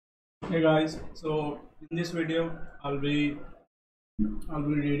Hey guys, so in this video I'll be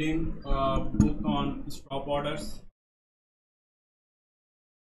reading a book on stop orders.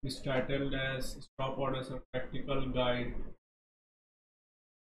 It's titled as Stop Orders: A Practical Guide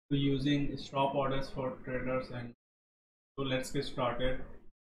to Using Stop Orders for Traders. And so let's get started.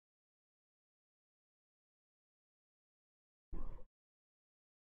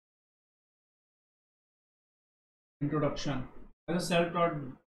 Introduction. As a self-taught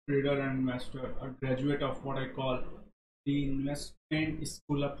trader and investor, a graduate of what I call the investment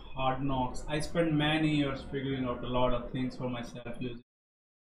school of hard knocks, I spent many years figuring out a lot of things for myself using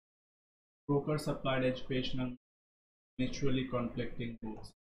broker supplied educational mutually conflicting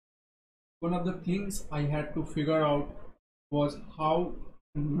goals. One of the things I had to figure out was how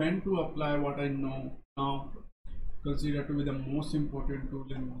and when to apply what I know now consider to be the most important tool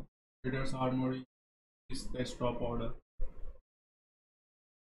in trader's armory is the stop order.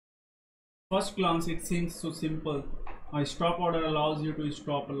 First glance, it seems so simple. A stop order allows you to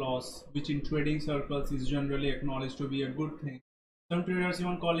stop a loss, which in trading circles is generally acknowledged to be a good thing. Some traders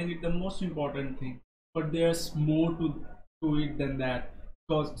even calling it the most important thing. But there's more to it than that.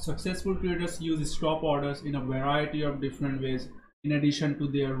 Because successful traders use stop orders in a variety of different ways in addition to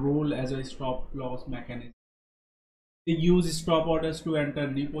their role as a stop loss mechanism. They use stop orders to enter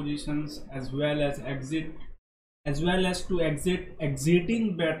new positions as well as to exit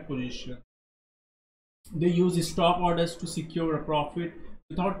exiting bad positions. They use stop orders to secure a profit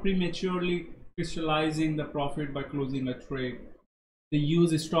without prematurely crystallizing the profit by closing a trade. They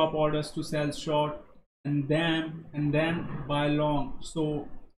use stop orders to sell short and then buy long so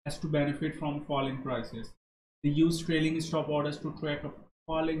as to benefit from falling prices. They use trailing stop orders to track a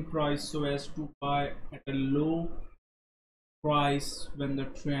falling price so as to buy at a low price when the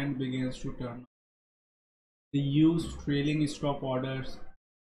trend begins to turn. They use trailing stop orders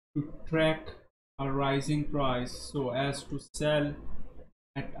to track a rising price so as to sell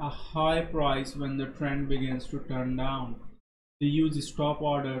at a high price when the trend begins to turn down. They use stop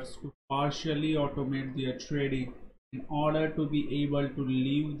orders to partially automate their trading in order to be able to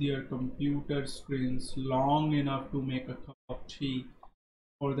leave their computer screens long enough to make a cup of tea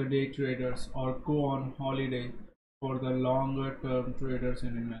for the day traders or go on holiday for the longer term traders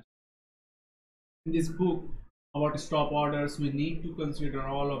and investors. In this book about stop orders, we need to consider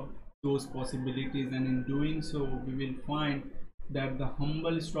all of those possibilities, and in doing so, we will find that the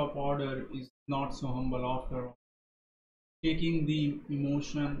humble stop order is not so humble after all. Taking the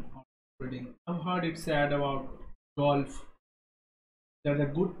emotion of trading. I've heard it said about golf that the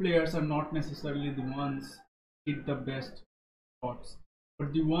good players are not necessarily the ones who hit the best shots,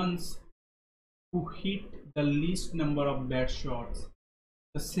 but the ones who hit the least number of bad shots.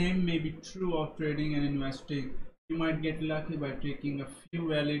 The same may be true of trading and investing. You might get lucky by taking a few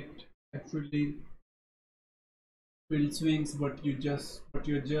valid, actually field swings, but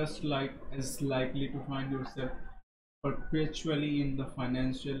you're just like as likely to find yourself perpetually in the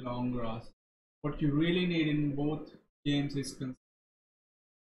financial long grass. What you really need in both games is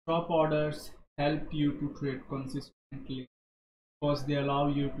stop orders help you to trade consistently because they allow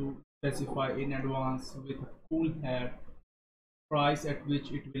you to specify in advance with a cool head price at which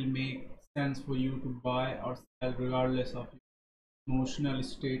it will make sense for you to buy or sell regardless of your emotional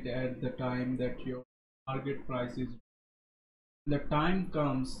state at the time that your target price is. When the time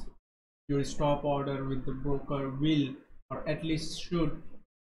comes, your stop order with the broker will or at least should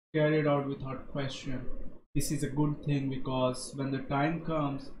carry it out without question. This is a good thing because when the time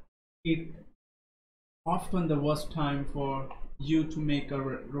comes, it often the worst time for you to make a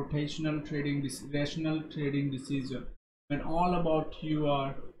rotational trading rational trading decision when all about you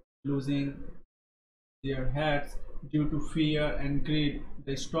are losing their heads due to fear and greed.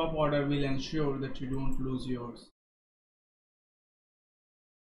 The stop order will ensure that you don't lose yours.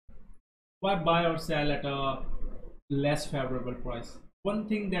 Why buy or sell at a less favorable price? One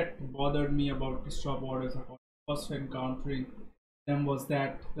thing that bothered me about the stop orders upon first encountering them was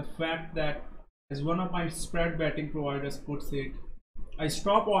that the fact that, as one of my spread betting providers puts it, a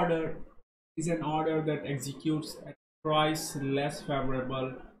stop order is an order that executes at a price less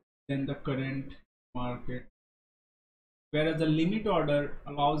favorable than the current market, whereas the limit order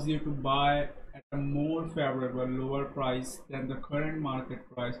allows you to buy at a more favorable lower price than the current market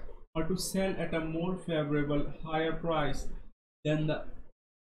price or to sell at a more favorable higher price than the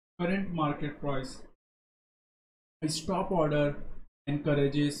current market price. A stop order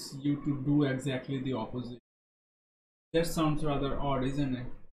encourages you to do exactly the opposite. That sounds rather odd, isn't it?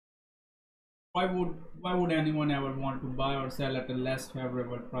 Why would anyone ever want to buy or sell at a less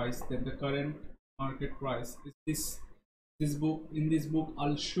favorable price than the current market price? In this book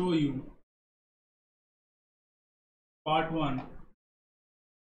I'll show you part 1,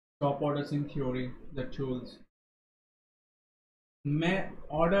 stop orders in theory, the tools.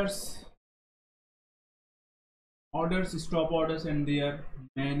 Orders, stop orders, and their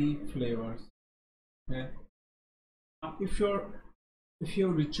many flavors. Okay. Now, if you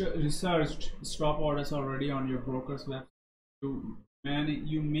researched stop orders already on your broker's website,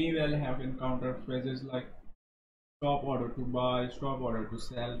 you may well have encountered phrases like stop order to buy, stop order to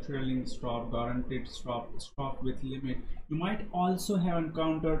sell, trailing stop, guaranteed stop, stop with limit. You might also have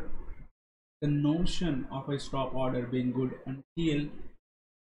encountered the notion of a stop order being good until.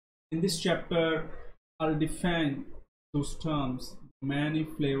 In this chapter, I'll define those terms, many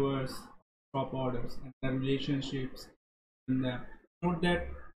flavors, stop orders, and the relationships in them. Note that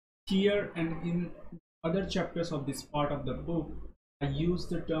here and in other chapters of this part of the book, I use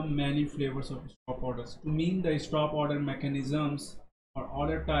the term many flavors of stop orders to mean the stop order mechanisms or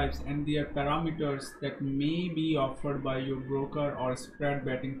order types and their parameters that may be offered by your broker or spread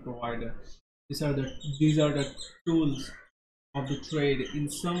betting provider. These are the tools of the trade. In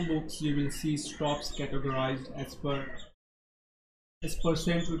some books, you will see stops categorized as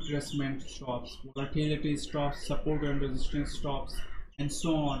percent retracement stops, volatility stops, support and resistance stops, and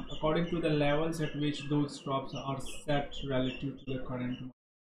so on, according to the levels at which those stops are set relative to the current market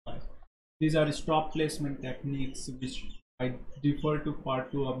price. These are stop placement techniques which I defer to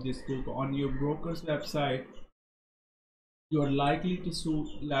part 2 of this book. On your broker's website, you are likely to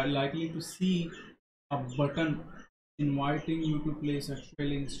see a button inviting you to place a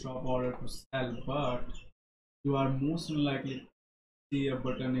trailing stop order to sell, but you are most unlikely to see a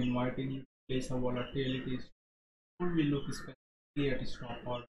button inviting you to place a volatility stop. Before we look specifically at stop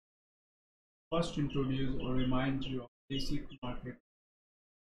order, first introduce or remind you of basic market.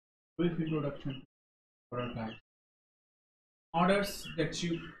 Brief introduction to order types. Orders that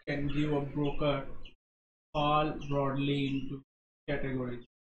you can give a broker fall broadly into categories.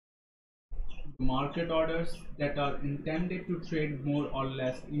 Market orders that are intended to trade more or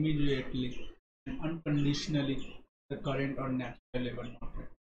less immediately and unconditionally the current or next available market.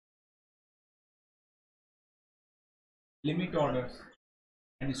 Limit orders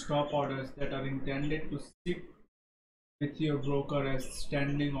and stop orders that are intended to sit with your broker as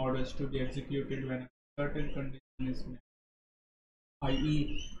standing orders to be executed when a certain condition is met,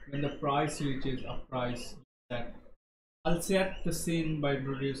 i.e., when the price reaches a price set. I'll set the scene by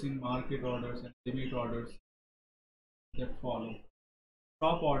introducing market orders and limit orders that follow.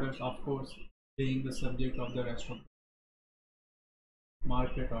 Stop orders, of course, being the subject of the rest of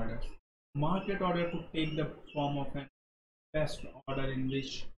market orders. Market order could take the form of an best order in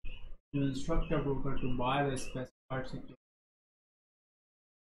which you instruct a broker to buy the specified security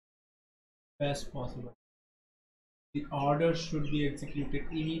best possible. The order should be executed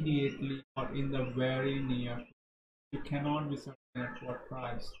immediately or in the very near future. You cannot be certain at what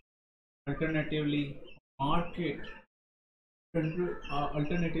price. Alternatively, market a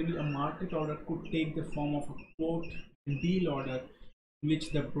market order could take the form of a quote deal order in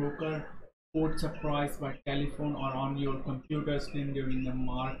which the broker quotes a price by telephone or on your computer screen during the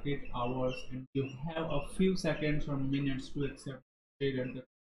market hours, and you have a few seconds or minutes to accept trade at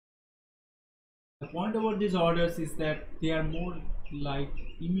the point about these orders is that they are more like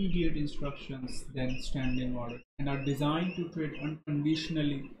immediate instructions than standing orders and are designed to trade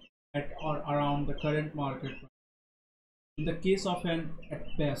unconditionally at or around the current market price. In the case of an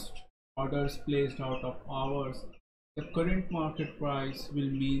at best orders placed out of hours, the current market price will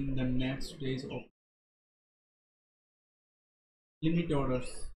mean the next day's open. Limit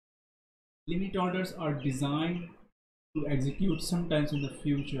orders. Limit orders are designed to execute sometimes in the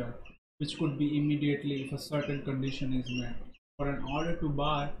future, which could be immediately if a certain condition is met. For an order to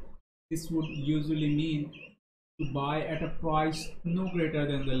buy, this would usually mean to buy at a price no greater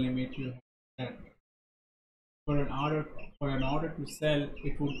than the limit you have set. For an order to sell,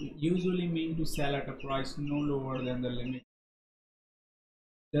 it would usually mean to sell at a price no lower than the limit.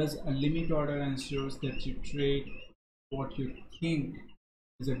 Thus, a limit order ensures that you trade what you think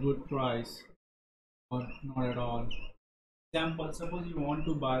is a good price or not at all. Example, suppose you want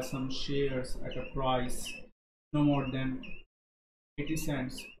to buy some shares at a price no more than 80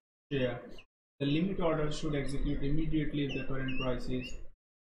 cents per share. The limit order should execute immediately if the current price is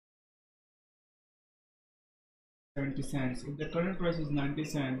 70 cents. If the current price is 90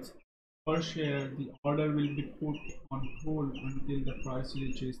 cents per share, the order will be put on hold until the price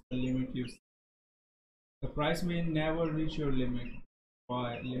reaches the limit you set. The price may never reach your limit.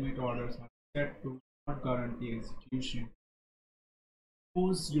 Why? Limit orders are set to not guarantee execution.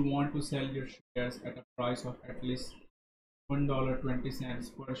 Suppose you want to sell your shares at a price of at least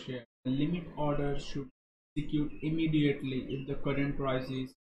 $1.20 per share. The limit order should execute immediately if the current price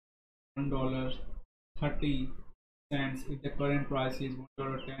is $1.30. If the current price is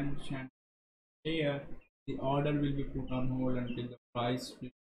 $1.10 per share, the order will be put on hold until the price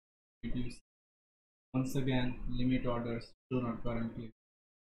reduces. Once again, limit orders do not currently.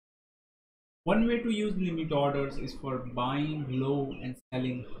 One way to use limit orders is for buying low and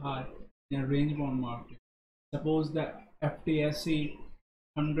selling high in a range bound market. Suppose the FTSE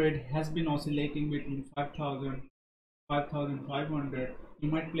 100 has been oscillating between 5,000 5,500. You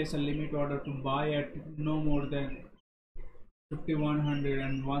might place a limit order to buy at no more than 5,100,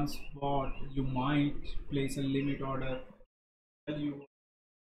 and once bought, you might place a limit order tell you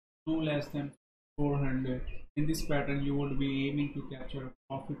no less than 400. In this pattern, you would be aiming to capture a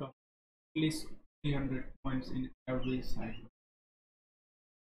profit of at least 300 points in every cycle.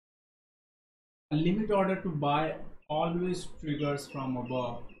 A limit order to buy always triggers from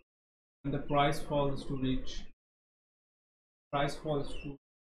above, and the price falls to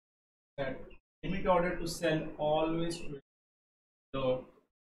that. Limit order to sell always triggers below,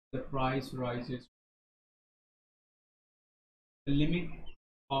 the price rises. The limit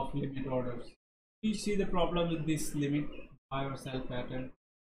of limit orders. You see the problem with this limit buy or sell pattern.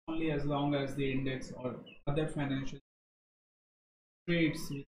 Only as long as the index or other financial trades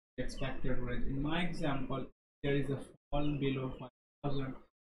with the expected range. In my example, there is a fall below 5,000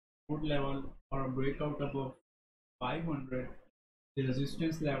 support level or a breakout above 500, the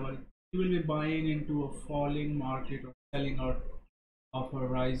resistance level. You will be buying into a falling market or selling out of a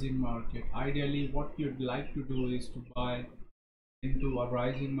rising market. Ideally, what you'd like to do is to buy into a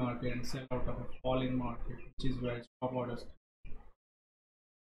rising market and sell out of a falling market, which is where stop orders.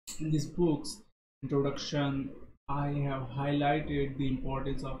 In this book's introduction, I have highlighted the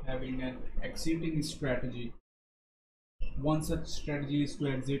importance of having an exiting strategy. One such strategy is to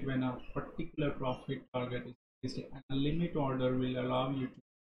exit when a particular profit target is reached, and a limit order will allow you to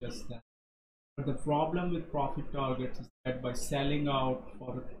do just that. But the problem with profit targets is that by selling out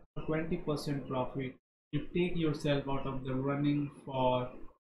for a 20% profit, you take yourself out of the running for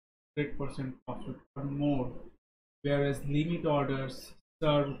 100% profit or more, whereas limit orders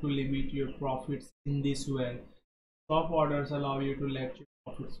serve to limit your profits in this way. Stop orders allow you to let your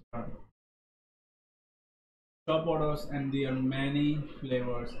profits run. Stop orders and there are many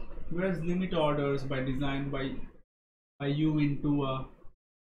flavors, whereas limit orders by design by you into a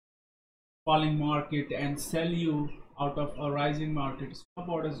falling market and sell you out of a rising market. Stop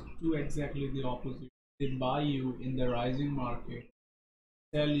orders do exactly the opposite. They buy you in the rising market,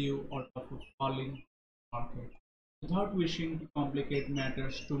 sell you out of a falling market. Without wishing to complicate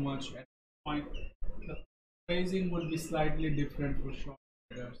matters too much at this point, the phrasing would be slightly different for short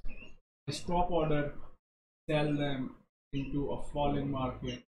traders. A stop order, sell them into a falling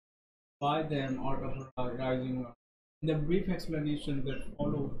market, buy them out of a rising market. In the brief explanation that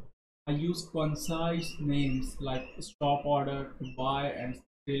follow, I use concise names like stop order to buy and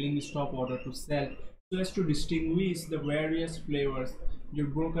trailing stop order to sell so as to distinguish the various flavors. Your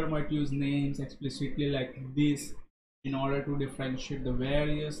broker might use names explicitly like this in order to differentiate the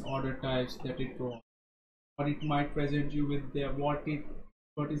various order types that it provides. Or it might present you with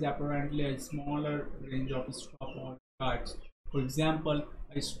what is apparently a smaller range of stop order types. For example,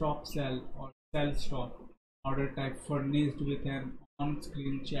 a stop sell or sell stop order type furnished with an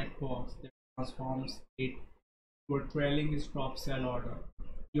on-screen checkbox that transforms it to a trailing stop sell order.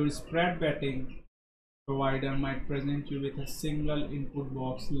 Your spread betting provider might present you with a single input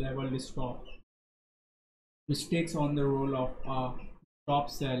box labeled stop, which takes on the role of a stop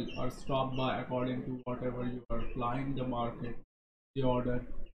sell or stop buy according to whatever you are applying the market the order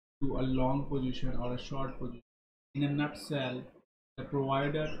to a long position or a short position. In a nutshell, the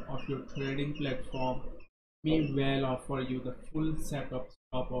provider of your trading platform may well offer you the full set of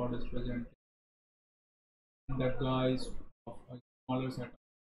stop orders presented in the guise of a smaller set.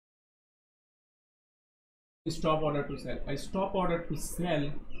 Stop order to sell. A stop order to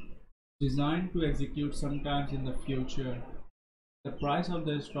sell designed to execute sometimes in the future. The price of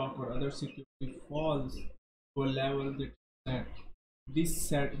the stock or other security falls to a level that set.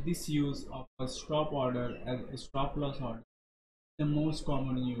 This use of a stop order as a stop loss order is the most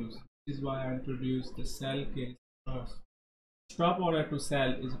common use. This is why I introduced the sell case first. Stop order to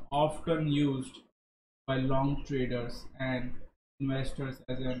sell is often used by long traders and investors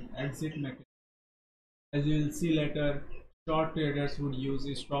as an exit mechanism. As you will see later, short traders would use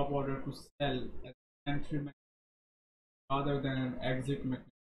a stop order to sell as an entry mechanism rather than an exit mechanism.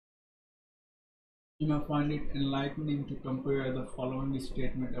 You may find it enlightening to compare the following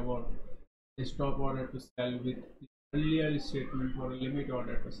statement about a stop order to sell with the earlier statement for a limit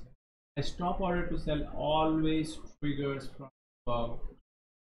order to sell. A stop order to sell always triggers from above.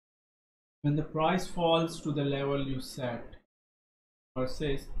 When the price falls to the level you set,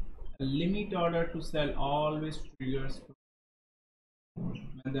 versus a limit order to sell always triggers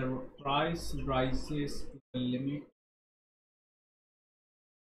when the price rises to the limit.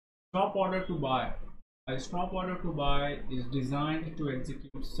 Stop order to buy. A stop order to buy is designed to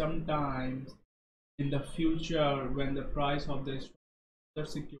execute sometimes in the future when the price of the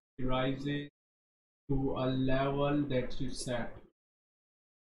security rises to a level that you set.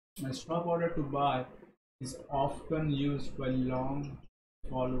 A stop order to buy is often used by long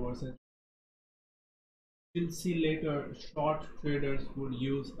followers. As we'll see later, short traders would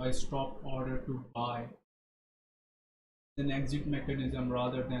use a stop order to buy, an exit mechanism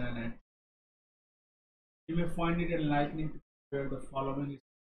rather than an entry. You may find it enlightening to compare the following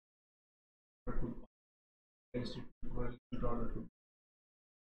to order to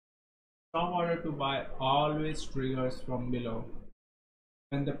stop order to buy always triggers from below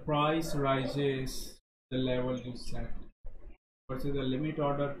when the price rises the level you set, versus the limit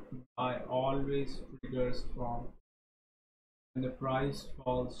order to buy always triggers from when the price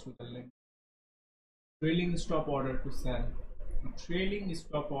falls to the limit. Trailing stop order to sell. A trailing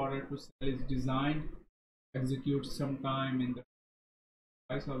stop order to sell is designed to execute sometime in the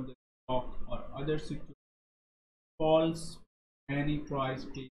price of the stock or other security falls any price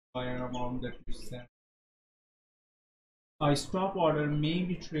paid by an amount that you set. A stop order may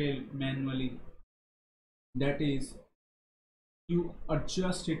be trailed manually, that is, you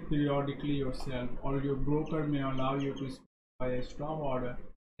adjust it periodically yourself, or your broker may allow you to specify a stop order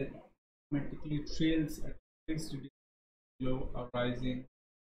that automatically trails at fixed low arising.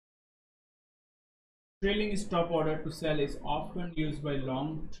 Trailing stop order to sell is often used by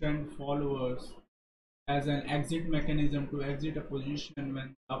long trend followers as an exit mechanism to exit a position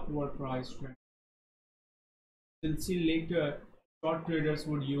when upward price trend. We'll see later, short traders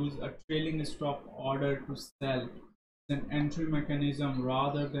would use a trailing stop order to sell as an entry mechanism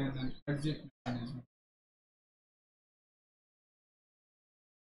rather than an exit mechanism.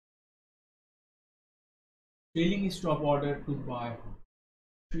 Trailing stop order to buy.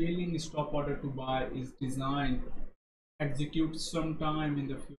 Trailing stop order to buy is designed to execute sometime in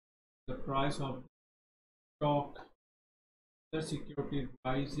the future. The price of stock, the security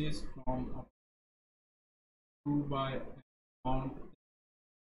rises from a to buy amount.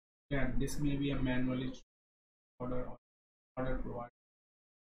 Again, this may be a manually order or order provider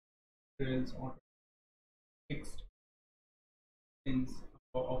trails or fixed things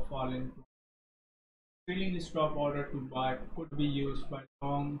of falling. Trailing stop order to buy could be used by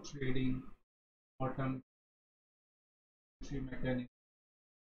long trading bottom entry mechanism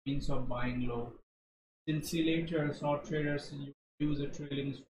means of buying low. We'll see later, short traders use a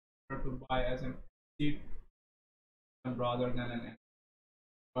trailing stop order to buy as an exit rather than an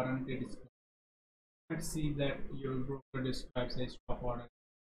guaranteed stop. Let's see that your broker describes a stop order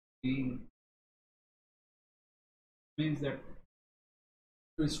means that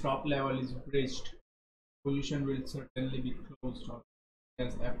the stop level is breached, position will certainly be closed or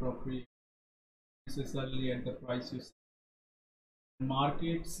as appropriate, necessarily at the price you set.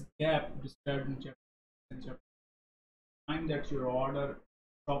 Market's gap described in chapter find that your order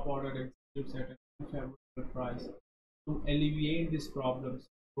stop order executes at an unfavorable price. To alleviate these problems,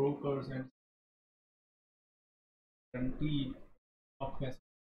 brokers and guaranteed stock facility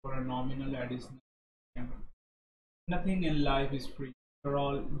for a nominal additional payment. Nothing in life is free. After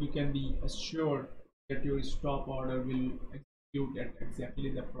all, you can be assured that your stop order will execute at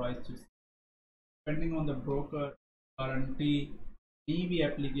exactly the price you set. Depending on the broker, guarantee may be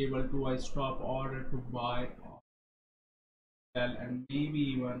applicable to a stop order to buy or sell, and maybe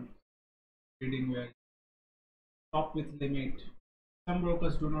even trading where stop with limit. Some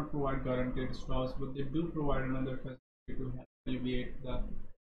brokers do not provide guaranteed stops, but they do provide another facility to help alleviate the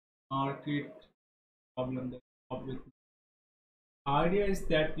market problem that stop with. The idea is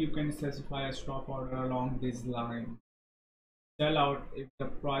that you can specify a stop order along this line. Sell out if the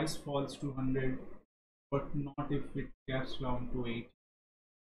price falls to 100, but not if it gaps down to 80.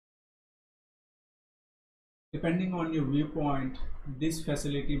 Depending on your viewpoint, this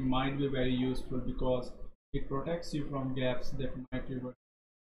facility might be very useful because it protects you from gaps that might be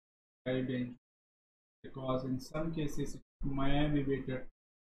very dangerous. Because in some cases, it may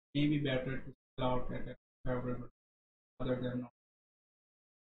be better to sell out at a favorable rather than not.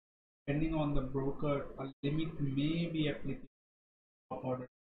 Depending on the broker, a limit may be applicable to stop order to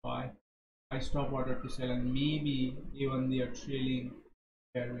buy, a stop order to sell, and maybe even the trailing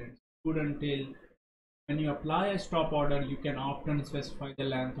variance. Good until When you apply a stop order, you can often specify the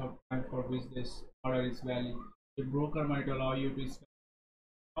length of time for which this order is valid. The broker might allow you to specify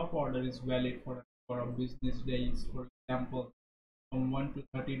stop order is valid for a number of business days, for example, from 1 to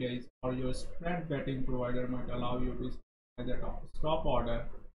 30 days, or your spread betting provider might allow you to specify that stop order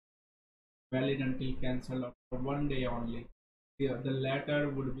valid until cancel for 1 day only. The latter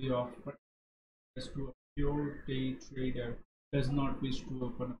would be of interest to a pure day trader does not wish to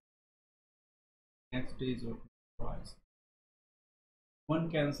open next day's open price.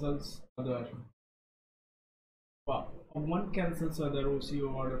 One cancels other. One cancels other OCO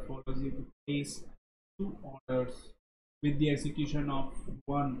order follows you to place two orders with the execution of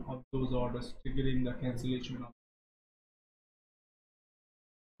one of those orders triggering the cancellation of.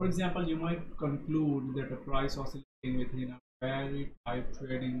 For example, you might conclude that a price oscillating within a very tight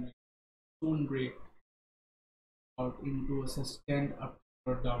trading range soon break out into a sustained up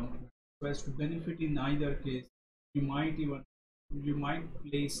or down. So as to benefit in either case, you might even you might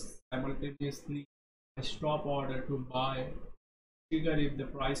place simultaneously a stop order to buy trigger if the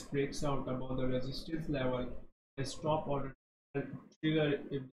price breaks out above the resistance level, a stop order to trigger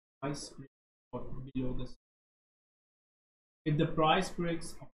if the price breaks out below the. If the price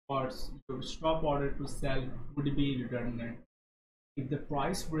breaks upwards, your stop order to sell would be redundant. If the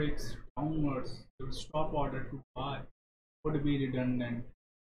price breaks downwards, your stop order to buy would be redundant.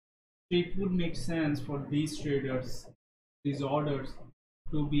 It would make sense for these traders, these orders,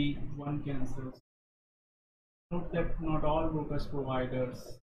 to be one cancels. Note that not all brokers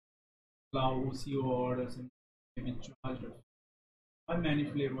providers allow OCO orders and may be charged by many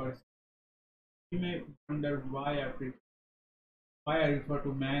flavors. You may wonder why I refer to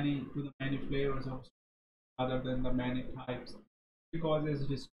the many flavors of rather than the many types. Because as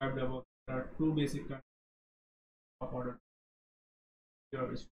described above, there are two basic kinds of order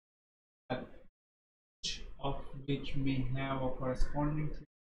tiers, each of which may have a corresponding trigger.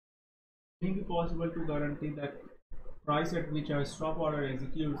 It may be possible to guarantee that price at which a stop order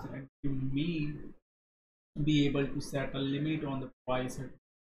executes, and you may be able to set a limit on the price at which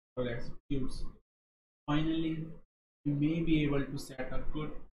the order executes. Finally, you may be able to set a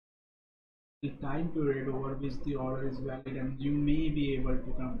good time period over which the order is valid, and you may be able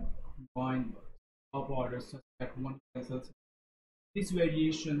to combine stop orders such that one cancels. These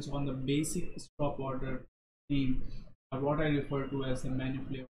variations on the basic stop order theme are what I refer to as the menu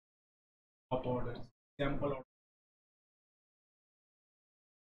flavor stop orders. Example order.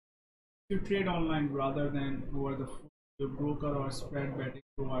 If you trade online rather than over the phone, your broker or spread betting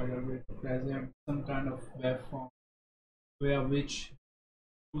provider will present some kind of web form where which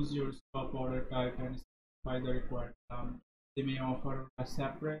choose your stop order type and specify the required term. They may offer a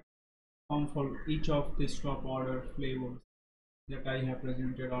separate form for each of the stop order flavors that I have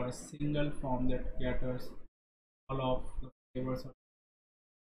presented, or a single form that caters all of the flavors.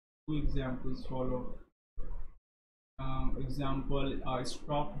 Two examples follow. Example: a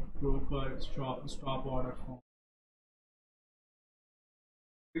stock broker stop order form.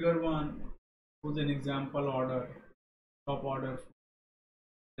 Figure 1 shows an example order stop order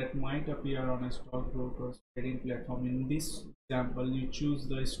that might appear on a stockbroker's trading platform. In this example, you choose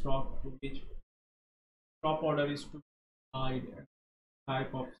the stock to which stop order is to hide, and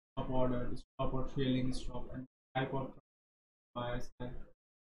type of stop order, stop or trailing stop, and type of bias type.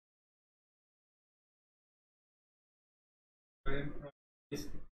 Current price,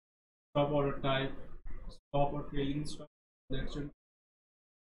 stop order type, stop or trailing stop.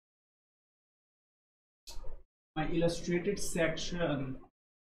 My illustrated selections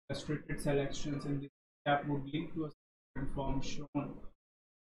in this tab would lead to a certain form shown.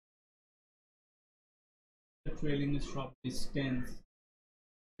 The trailing stop distance,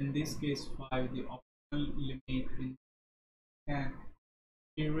 in this case 5, the optional limit in 10,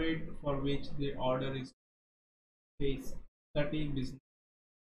 period for which the order is placed 30 business.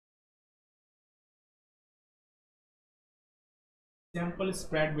 Example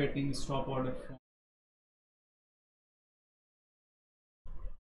spread betting stop order form.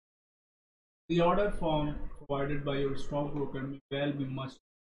 The order form provided by your stockbroker may well be much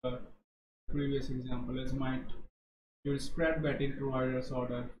like the previous example, as might your spread betting provider's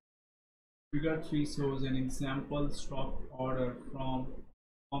order. Figure 3 shows an example stop order form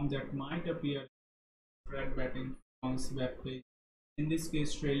that might appear in spread betting firm's web page. In this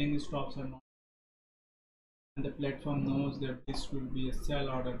case, trailing stops are not, and the platform knows that this will be a sell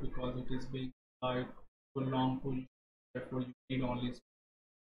order because it is being applied to a long position. Therefore, you need only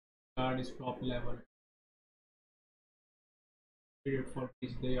start stop level period for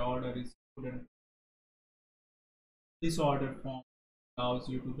which the order is student. This order form allows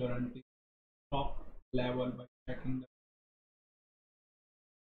you to guarantee stop level by checking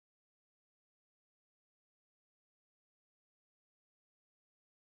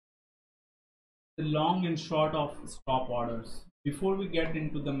the long and short of stop orders. Before we get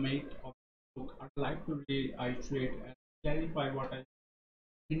into the meat of the book, I'd like to reiterate and clarify what I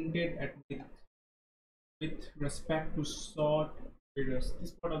hinted at with respect to short traders.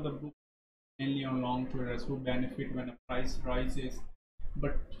 This part of the book mainly on long traders who benefit when a price rises,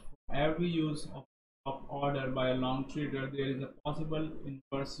 but for every use of stop order by a long trader, there is a possible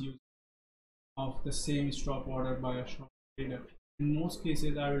inverse use of the same stop order by a short trader. In most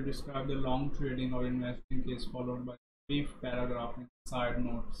cases, I will describe the long trading or investing case followed by a brief paragraph in side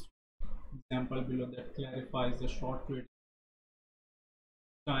notes. Example below that clarifies the short trading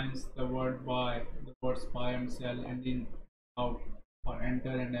times the words buy and sell and in out or enter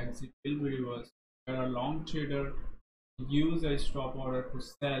and exit will be reversed. Where a long trader use a stop order to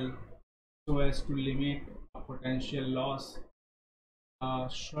sell so as to limit a potential loss, a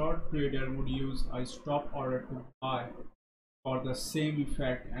short trader would use a stop order to buy for the same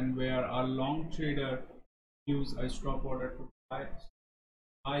effect, and where a long trader use a stop order to buy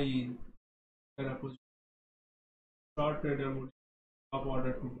in, where a short trader would stop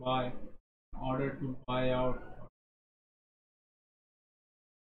order to buy in order to buy out.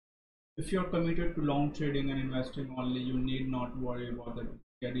 If you're committed to long trading and investing only, you need not worry about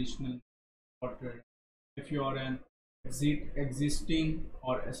the additional short trader. If you are an existing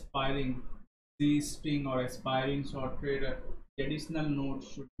or aspiring short trader, the additional notes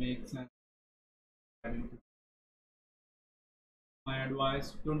should make sense. My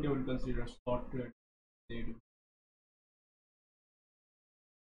advice: don't even consider short trade. They do.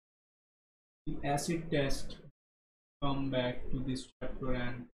 The acid test. Come back to this chapter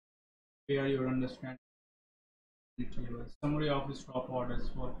and where your understanding retrieval. Summary of the stop orders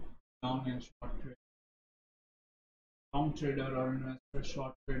for long and short trade. Long trader or investor,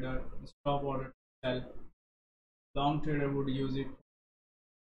 short trader, stop order to sell. Long trader would use it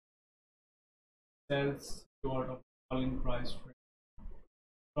sells you out of falling price trade.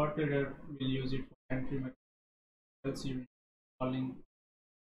 Short trader will use it for entry mechanism, sells you falling.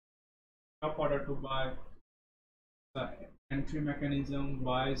 Stop order to buy, the entry mechanism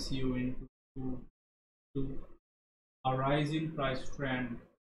buys you to a rising price trend,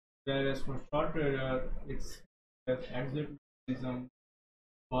 whereas for short trader it's the exit mechanism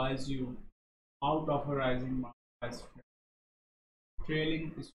buys you out of a rising price trend.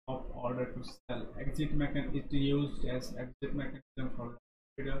 Trailing stop order to sell. Exit mechanism is used as exit mechanism for long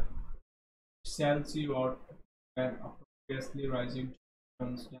trader. Sells you out when a previously rising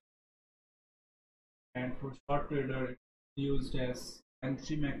comes down. And for short trader, it's used as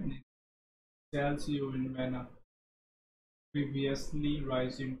entry mechanism. Sells you in when a previously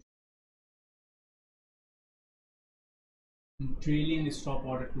rising trailing stop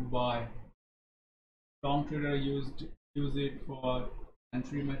order to buy. Long trader use it for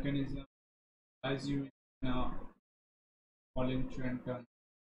entry mechanism. Buys you in a falling trend turn.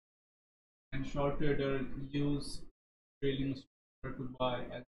 And short trader use trailing stop order to buy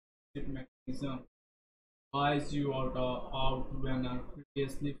as exit mechanism. Buys you out when a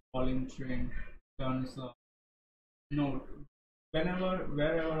previously falling trend turns up. Note: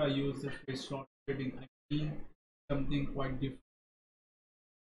 wherever I use the phrase short trading, I mean something quite different.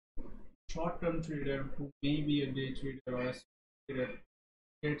 Short-term trader who may be a day trader or a trader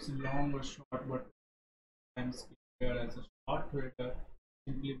trades long or short but times whereas a short trader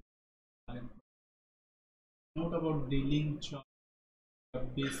simply note about dealing chart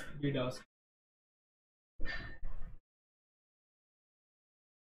base bid ask.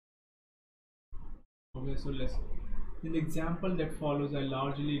 Okay, so let's in the example that follows I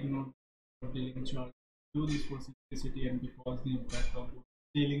largely ignored dealing chart. Do this for simplicity and because the impact of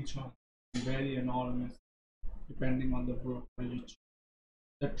dealing chart vary enormous depending on the broker each.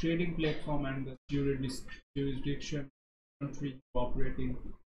 The trading platform and the jurisdiction country operating,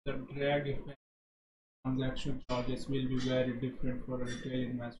 the drag effect transaction charges will be very different for a retail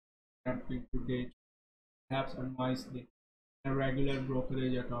investor attempting to date, perhaps unwisely, a regular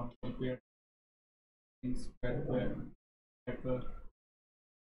brokerage account compared to things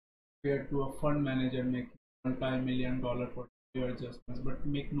compared to a fund manager making multi-million-dollar portfolio adjustments. But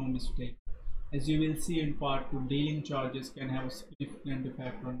make no mistake, as you will see in part 2, dealing charges can have a significant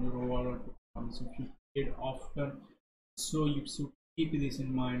effect on your overall performance if you trade often. So you should keep this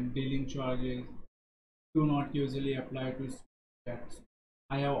in mind. Dealing charges do not usually apply to stocks.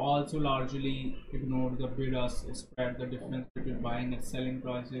 I have also largely ignored the bid-ask spread, the difference between buying and selling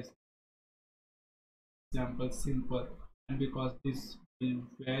prices. Example simple, and because this will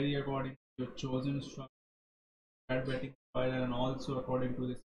vary according your chosen structure betting profile, and also according to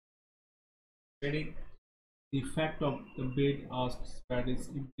this trading, the effect of the bid ask spread is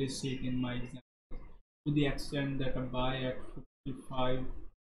implicit in my example to the extent that a buy at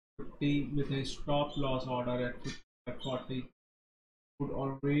 55.50 with a stop loss order at 55.40 would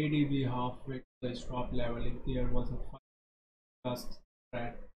already be halfway to the stop level if there was a 5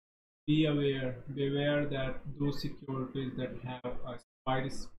 spread. Beware that those securities that have a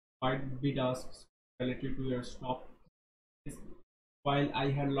wide bid ask relative to your stop. While I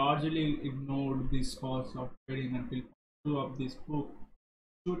had largely ignored this cost of trading until two of this book,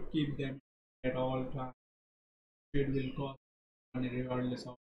 should keep them at all times. Trade will cost money regardless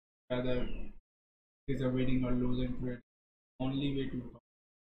of whether it is a winning or losing trade. Only way to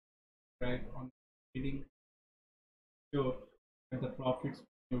track on trading sure that the profits of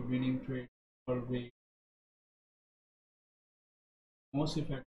your winning trade or way. Most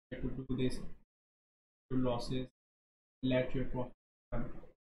effective way to do this to losses, let your profit run,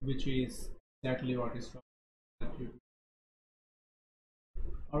 which is exactly what is taught.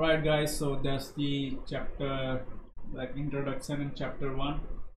 Alright guys, so that's the chapter, like introduction in chapter 1,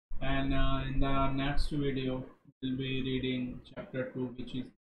 and in the next video we'll be reading chapter 2, which is,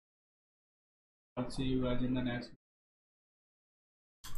 I'll see you guys in the next